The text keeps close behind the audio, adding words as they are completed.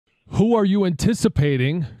who are you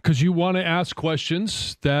anticipating? Because you want to ask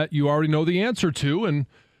questions that you already know the answer to, and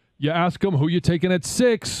you ask them who you taking at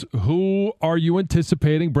 6. Who are you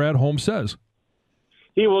anticipating? Brad Holmes says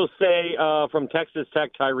he will say from Texas Tech,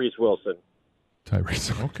 Tyrese Wilson.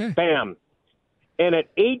 Tyrese, okay, bam. And at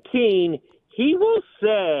 18, he will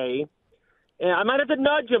say, and I might have to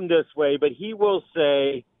nudge him this way, but he will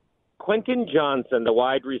say Quentin Jansen, the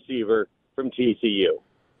wide receiver from TCU.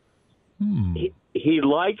 He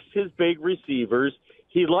likes his big receivers.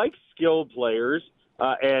 He likes skilled players,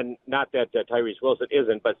 and not that Tyrese Wilson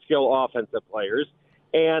isn't, but skilled offensive players.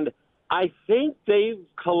 And I think they've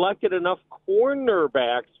collected enough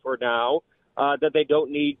cornerbacks for now that they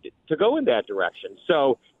don't need to go in that direction.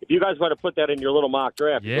 So if you guys want to put that in your little mock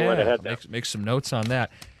draft, go right ahead. Make some notes on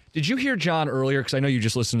that. Did you hear John earlier? Because I know you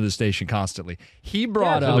just listen to the station constantly. He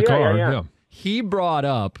brought up He brought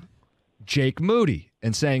up Jake Moody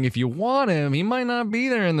and saying if you want him, he might not be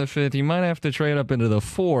there in the 5th. You might have to trade up into the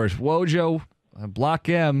 4th. Wojo, Block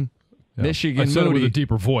M, Michigan. I said Moody. it with a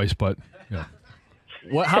deeper voice, but yeah.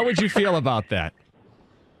 How would you feel about that?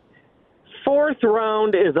 4th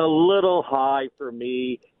round is a little high for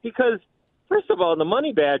me because, first of all, the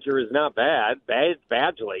money badger is not bad,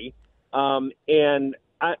 Badgley. And,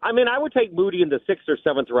 I mean, I would take Moody in the 6th or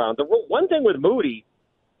 7th round. The one thing with Moody,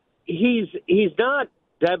 he's not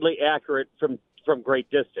deadly accurate from great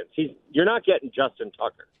distance. You're not getting Justin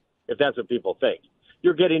Tucker, if that's what people think.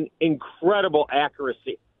 You're getting incredible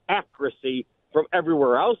accuracy from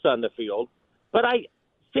everywhere else on the field. But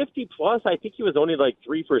 50-plus, I think he was only like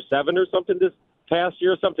 3 for 7 or something this past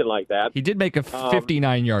year, something like that. He did make a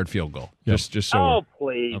 59-yard field goal. Just so. Oh,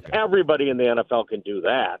 please. Okay. Everybody in the NFL can do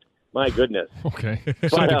that. My goodness. Okay.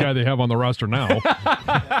 So the guy they have on the roster now.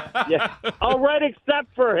 Yeah. All right,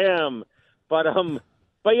 except for him. But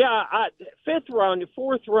yeah, 5th round,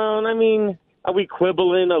 4th round, I mean, are we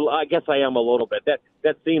quibbling? I guess I am a little bit.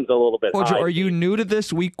 That seems a little bit high. Are you new to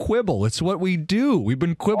this? We quibble. It's what we do. We've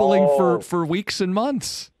been quibbling for weeks and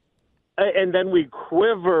months. And then we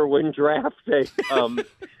quiver when draft day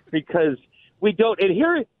because we don't. And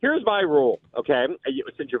here's my rule, okay,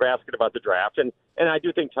 since you're asking about the draft. And I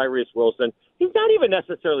do think Tyrese Wilson, he's not even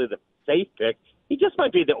necessarily the safe pick. He just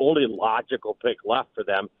might be the only logical pick left for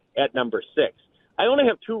them at number 6. I only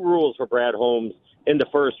have 2 rules for Brad Holmes in the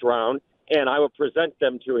 1st round, and I will present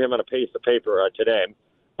them to him on a piece of paper today.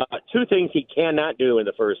 2 things he cannot do in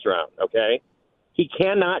the 1st round, okay? He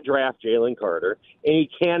cannot draft Jalen Carter, and he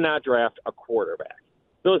cannot draft a quarterback.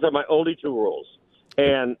 Those are my only 2 rules.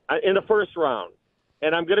 And in the 1st round,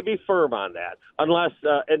 and I'm going to be firm on that, unless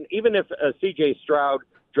and even if C.J. Stroud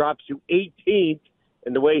drops to 18th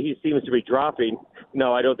in the way he seems to be dropping,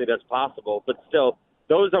 no, I don't think that's possible. But still,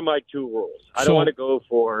 those are my 2 rules. I don't want to go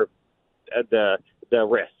for the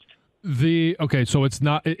risk. So it's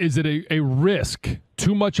not. Is it a risk?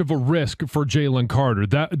 Too much of a risk for Jalen Carter?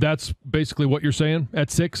 That's basically what you're saying at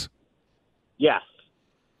 6. Yes.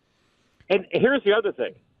 And here's the other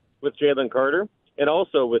thing with Jalen Carter, and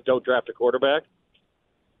also with don't draft a quarterback.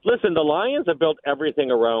 Listen, the Lions have built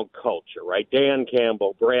everything around culture, right? Dan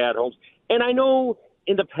Campbell, Brad Holmes, and I know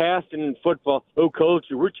in the past in football,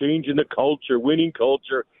 culture, we're changing the culture, winning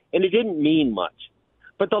culture, and it didn't mean much.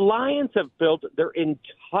 But the Lions have built their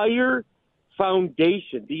entire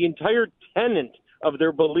foundation, the entire tenet of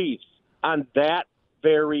their beliefs on that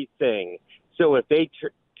very thing. So if they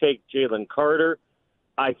take Jalen Carter,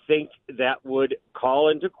 I think that would call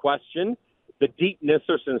into question the deepness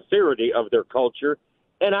or sincerity of their culture.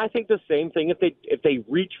 And I think the same thing if they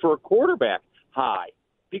reach for a quarterback high,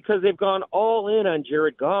 because they've gone all in on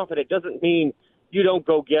Jared Goff, and it doesn't mean you don't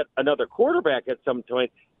go get another quarterback at some point.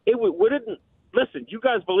 It wouldn't. Listen, you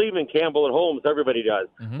guys believe in Campbell and Holmes. Everybody does.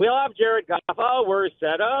 Mm-hmm. We all have Jared Goff. Oh, we're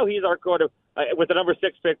set. Oh, he's our quarterback. With the number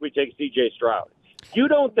 6 pick, we take C.J. Stroud. You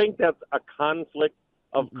don't think that's a conflict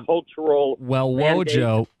of cultural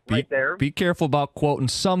Wojo, right there? Be careful about quoting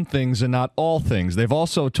some things and not all things. They've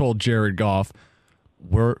also told Jared Goff,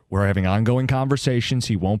 we're having ongoing conversations.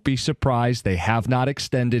 He won't be surprised. They have not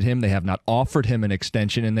extended him. They have not offered him an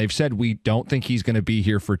extension, and they've said we don't think he's going to be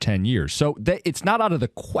here for 10 years. So it's not out of the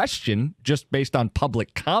question, just based on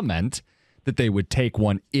public comment, that they would take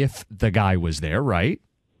one if the guy was there, right?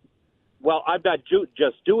 Well, I'm not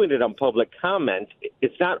just doing it on public comment.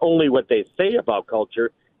 It's not only what they say about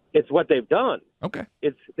culture, it's what they've done. Okay.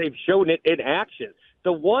 They've shown it in action.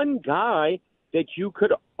 The one guy that you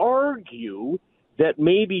could argue that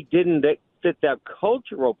maybe didn't fit that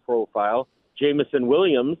cultural profile, Jameson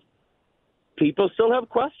Williams, people still have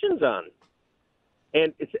questions on.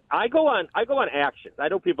 And I go on actions. I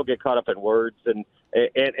know people get caught up in words and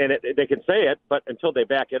they can say it, but until they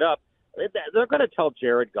back it up. They're going to tell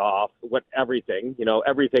Jared Goff everything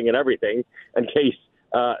in case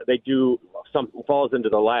they do something falls into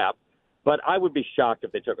the lap. But I would be shocked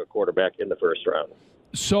if they took a quarterback in the first round.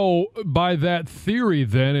 So by that theory,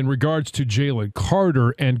 then, in regards to Jalen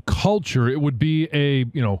Carter and culture, it would be a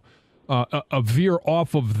veer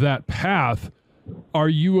off of that path. Are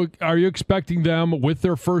you expecting them with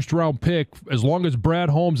their first round pick, as long as Brad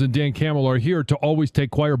Holmes and Dan Campbell are here, to always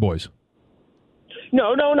take choir boys?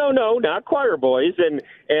 No, not choir boys. And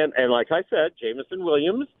like I said, Jameson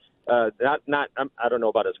Williams. I don't know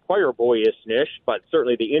about his choir boyishness, but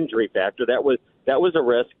certainly the injury factor that was a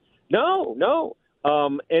risk. No.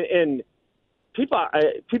 And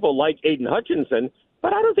people like Aiden Hutchinson,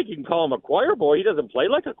 but I don't think you can call him a choir boy. He doesn't play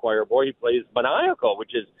like a choir boy. He plays maniacal,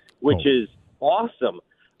 which is awesome.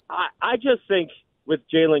 I just think with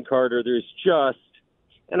Jalen Carter, there's just,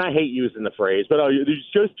 and I hate using the phrase, but there's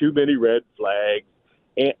just too many red flags,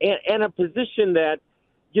 and a position that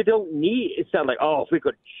you don't need. It's not like, if we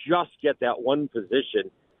could just get that one position.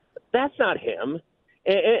 That's not him.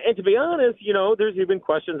 And to be honest, there's even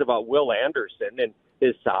questions about Will Anderson and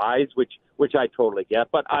his size, which I totally get.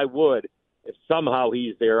 But I would, if somehow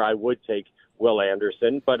he's there, I would take Will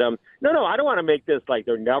Anderson. But no, I don't want to make this like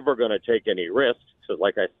they're never going to take any risks. So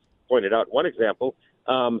like I pointed out in one example,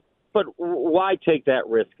 but why take that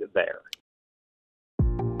risk there?